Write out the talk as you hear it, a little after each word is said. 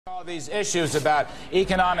All these issues about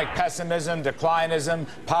economic pessimism, declinism,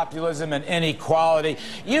 populism, and inequality.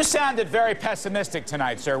 You sounded very pessimistic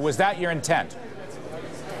tonight, sir. Was that your intent?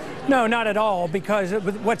 No, not at all, because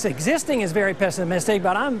what's existing is very pessimistic,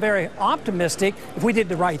 but I'm very optimistic if we did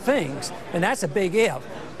the right things, and that's a big if.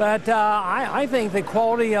 But I think the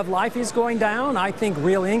quality of life is going down. I think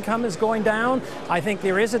real income is going down. I think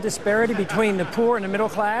there is a disparity between the poor and the middle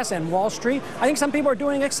class and Wall Street. I think some people are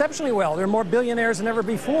doing exceptionally well. There are more billionaires than ever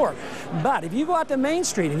before. But if you go out to Main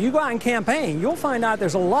Street and you go out and campaign, you'll find out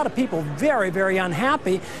there's a lot of people very, very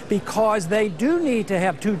unhappy because they do need to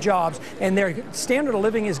have two jobs and their standard of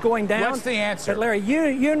living is going down. What's the answer? But Larry,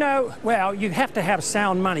 you know, well, you have to have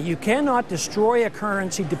sound money. You cannot destroy a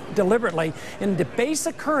currency deliberately and debase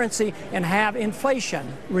a currency and have inflation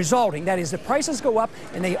resulting. That is, the prices go up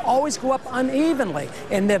and they always go up unevenly,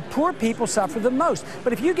 and the poor people suffer the most.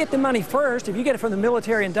 But if you get the money first, if you get it from the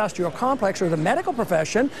military-industrial complex or the medical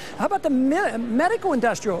profession, how about the medical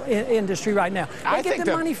industrial industry right now? They get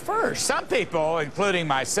the money first. Some people, including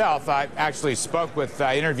myself, I actually spoke with,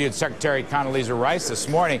 interviewed Secretary Condoleezza Rice this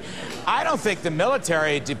morning. I don't think the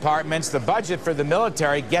military departments, the budget for the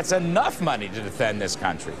military, gets enough money to defend this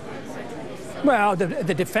country. Well,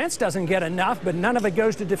 the defense doesn't get enough, but none of it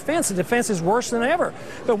goes to defense. The defense is worse than ever.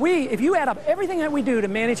 But if you add up everything that we do to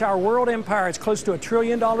manage our world empire, it's close to $1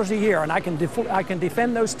 trillion a year, and I can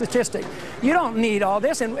defend those statistics. You don't need all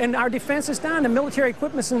this, and our defense is down. The military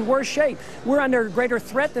equipment's in worse shape. We're under greater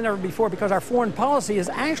threat than ever before because our foreign policy is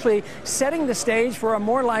actually setting the stage for a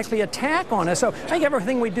more likely attack on us. So I think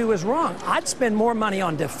everything we do is wrong. I'd spend more money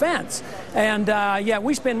on defense, and yet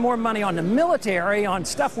we spend more money on the military, on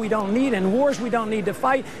stuff we don't need, and wars we don't need to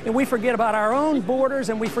fight, and we forget about our own borders,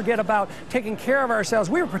 and we forget about taking care of ourselves.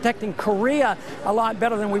 We were protecting Korea a lot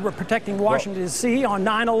better than we were protecting Washington, D.C. on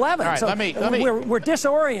 9/11. Right, so we're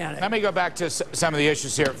disoriented. Let me go back to some of the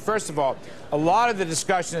issues here. First of all, a lot of the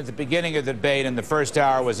discussion at the beginning of the debate in the first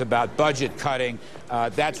hour was about budget cutting.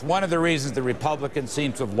 That's one of the reasons the Republicans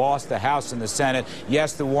seem to have lost the House and the Senate.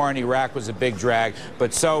 Yes, the war in Iraq was a big drag,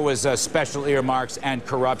 but so was special earmarks and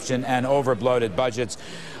corruption and overbloated budgets.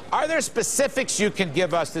 Are there specifics you can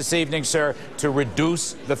give us this evening, sir, to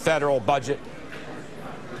reduce the federal budget?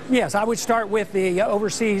 Yes, I would start with the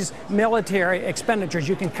overseas military expenditures.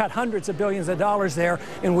 You can cut hundreds of billions of dollars there,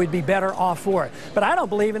 and we'd be better off for it. But I don't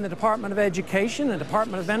believe in the Department of Education and the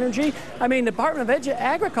Department of Energy. I mean, the Department of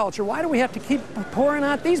Agriculture, why do we have to keep pouring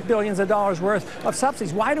out these billions of dollars worth of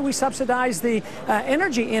subsidies? Why do we subsidize the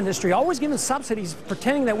energy industry, always giving subsidies,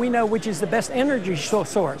 pretending that we know which is the best energy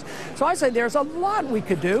source? So I say there's a lot we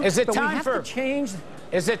could do, but we have to change.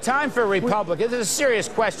 Is it time for Republicans? This is a serious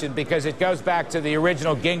question because it goes back to the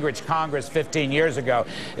original Gingrich Congress 15 years ago.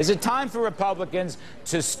 Is it time for Republicans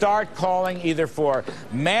to start calling either for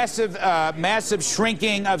massive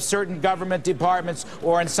shrinking of certain government departments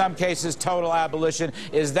or in some cases total abolition?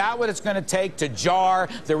 Is that what it's going to take to jar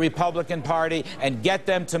the Republican Party and get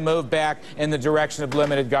them to move back in the direction of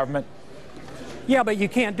limited government? Yeah, but you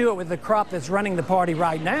can't do it with the crop that's running the party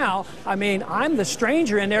right now. I mean, I'm the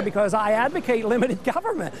stranger in there because I advocate limited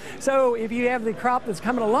government. So if you have the crop that's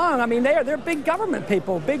coming along, I mean, they're big government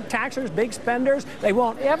people, big taxers, big spenders. They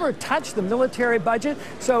won't ever touch the military budget.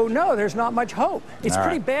 So, no, there's not much hope. It's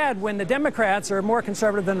pretty bad when the Democrats are more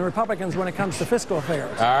conservative than the Republicans when it comes to fiscal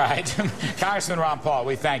affairs. All right. Congressman Ron Paul,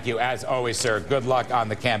 we thank you, as always, sir. Good luck on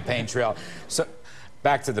the campaign trail. So,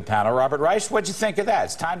 back to the panel. Robert Reich, what'd you think of that?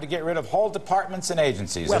 It's time to get rid of whole departments and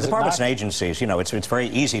agencies. Well, departments and agencies, you know, it's very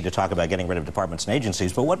easy to talk about getting rid of departments and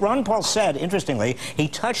agencies, but what Ron Paul said, interestingly, he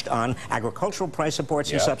touched on agricultural price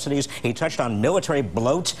supports and subsidies. He touched on military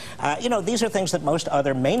bloat. You know, these are things that most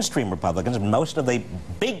other mainstream Republicans, most of the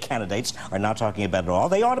big candidates are not talking about at all.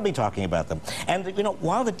 They ought to be talking about them. And, you know,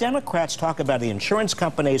 while the Democrats talk about the insurance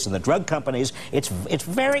companies and the drug companies, it's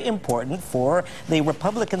very important for the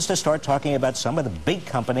Republicans to start talking about some of the big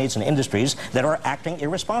companies and industries that are acting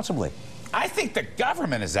irresponsibly. I think the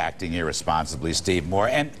government is acting irresponsibly, Steve Moore.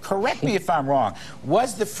 And correct me if I'm wrong.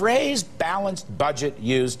 Was the phrase balanced budget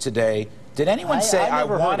used today? Did anyone say, I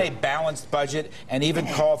want a balanced budget, and even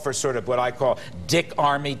call for sort of what I call Dick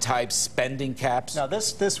Armey-type spending caps? No,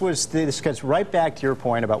 this gets right back to your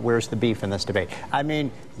point about where's the beef in this debate. I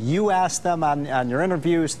mean, you asked them on your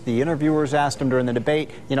interviews, the interviewers asked them during the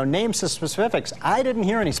debate, you know, name some specifics. I didn't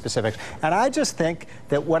hear any specifics. And I just think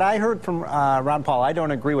that what I heard from Ron Paul, I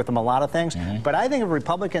don't agree with him a lot of things, but I think if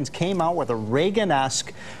Republicans came out with a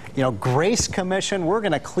Reagan-esque, Grace Commission, we're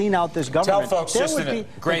going to clean out this government. Tell folks just the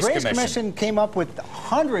Grace Commission came up with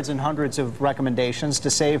hundreds and hundreds of recommendations to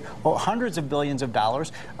save hundreds of billions of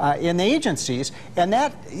dollars in the agencies, and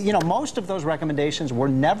that, most of those recommendations were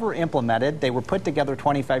never implemented. They were put together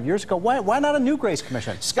 25 years ago. Why not a new Grace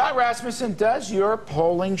Commission? Scott Rasmussen, does your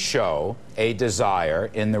polling show a desire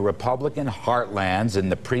in the Republican heartlands, in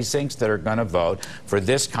the precincts that are going to vote, for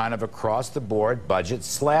this kind of across-the-board budget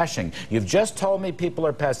slashing? You've just told me people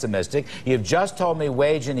are pessimistic. You've just told me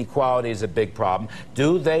wage inequality is a big problem.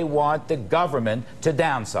 Do they want the government to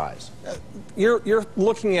downsize? You're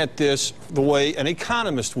looking at this the way an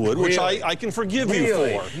economist would, which I can forgive you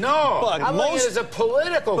for. No, but I'm looking as a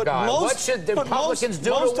political guy. What should the Republicans do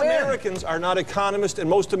to win? Most Americans are not economists, and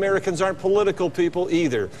most Americans aren't political people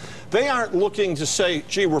either. They aren't looking to say,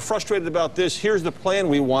 gee, we're frustrated about this, here's the plan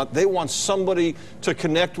we want. They want somebody to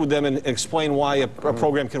connect with them and explain why a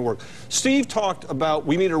program can work. Steve talked about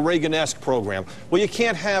we need a Reagan-esque program. Well, you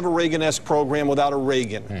can't have a Reagan-esque program without a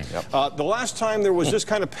Reagan. The last time there was this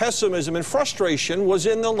kind of pessimism and frustration was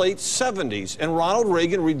in the late 70s, and Ronald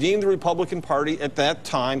Reagan redeemed the Republican Party at that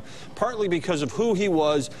time, partly because of who he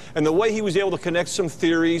was and the way he was able to connect some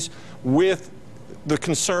theories with the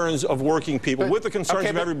concerns of working people, with the concerns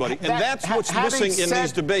of everybody. And that's what's missing in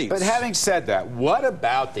these debates. But having said that, what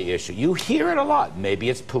about the issue? You hear it a lot. Maybe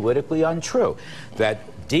it's politically untrue, that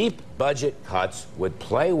deep budget cuts would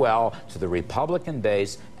play well to the Republican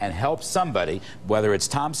base and help somebody, whether it's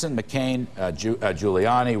Thompson, McCain,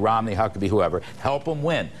 Giuliani, Romney, Huckabee, whoever, help them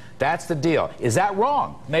win. That's the deal. Is that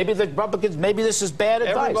wrong? Maybe the Republicans, maybe this is bad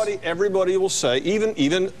advice. Everybody will say,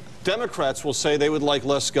 even Democrats will say they would like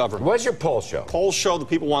less government. What's your poll show? Polls show that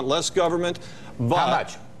people want less government. But how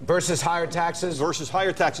much? Versus higher taxes? Versus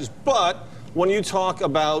higher taxes. But when you talk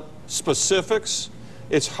about specifics,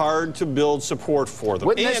 it's hard to build support for them.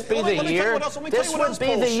 Wouldn't this be the year? This would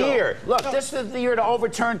be the year. Look, this is the year to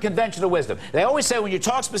overturn conventional wisdom. They always say when you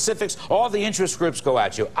talk specifics, all the interest groups go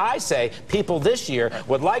at you. I say people this year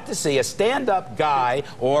would like to see a stand-up guy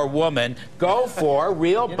or woman go for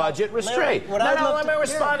real budget restraint. Let me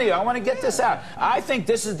respond to you. I want to get this out. I think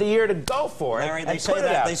this is the year to go for it. Larry, they say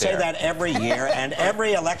that every year, and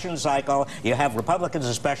every election cycle, you have Republicans,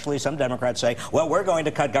 especially some Democrats, say, well, we're going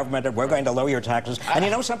to cut government and we're going to lower your taxes. And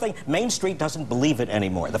you know something? Main Street doesn't believe it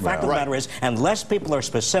anymore. The fact of the matter is, unless people are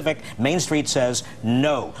specific, Main Street says,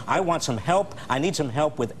 no, I want some help. I need some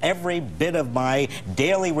help with every bit of my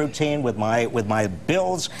daily routine, with my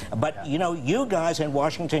bills. But, you guys in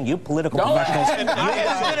Washington, you political professionals... I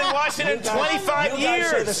haven't been in Washington 25 years. You guys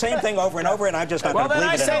say the same thing over and over, and I'm just not going to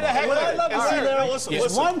believe it anymore. What I'd love to see there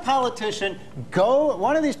is one politician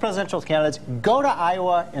one of these presidential candidates, go to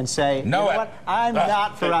Iowa and say, you know what, I'm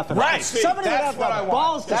not for ethanol. Right. Somebody would have the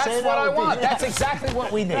balls to say that. That's what I want. That's exactly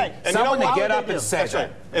what we need. Right. Someone to get up and say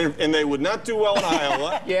that. And they would not do well in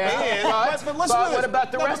Iowa. But what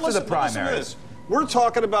about the rest of the primaries? We're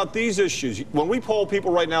talking about these issues. When we poll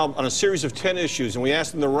people right now on a series of 10 issues and we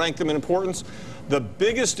ask them to rank them in importance, the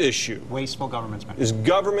biggest issue wasteful government spending is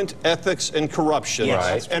government ethics and corruption.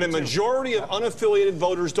 Yes. And a majority of unaffiliated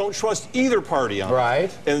voters don't trust either party on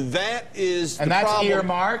it. And that is the problem. And that's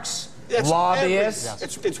earmarks?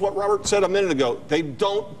 Lobbyists. It's what Robert said a minute ago. They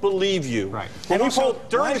don't believe you. Right. And also,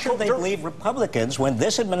 why should they believe Republicans when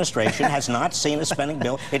this administration has not seen a spending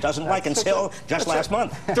bill it doesn't like until just last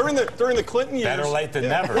month? During the Clinton years. Better late than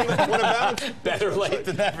never. Better late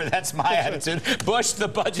than never. That's my attitude. Bush, the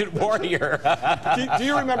budget warrior. Do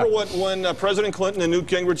you remember when President Clinton and Newt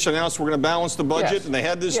Gingrich announced we're going to balance the budget, and they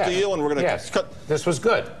had this deal, and we're going to cut? This was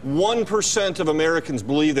good. 1% of Americans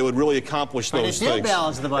believe they would really accomplish those things. They did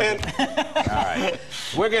balance the budget. All right.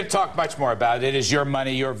 We're going to talk much more about it. It is your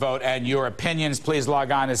money, your vote, and your opinions. Please log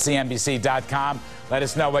on to CNBC.com. Let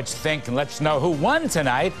us know what you think and let us know who won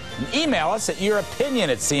tonight. And email us at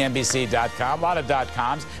youropinion@cnbc.com. A lot of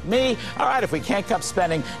 .coms. Me, all right, if we can't cut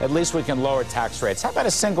spending, at least we can lower tax rates. How about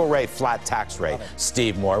a single rate, flat tax rate?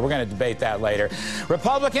 Steve Moore. We're going to debate that later.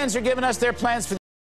 Republicans are giving us their plans for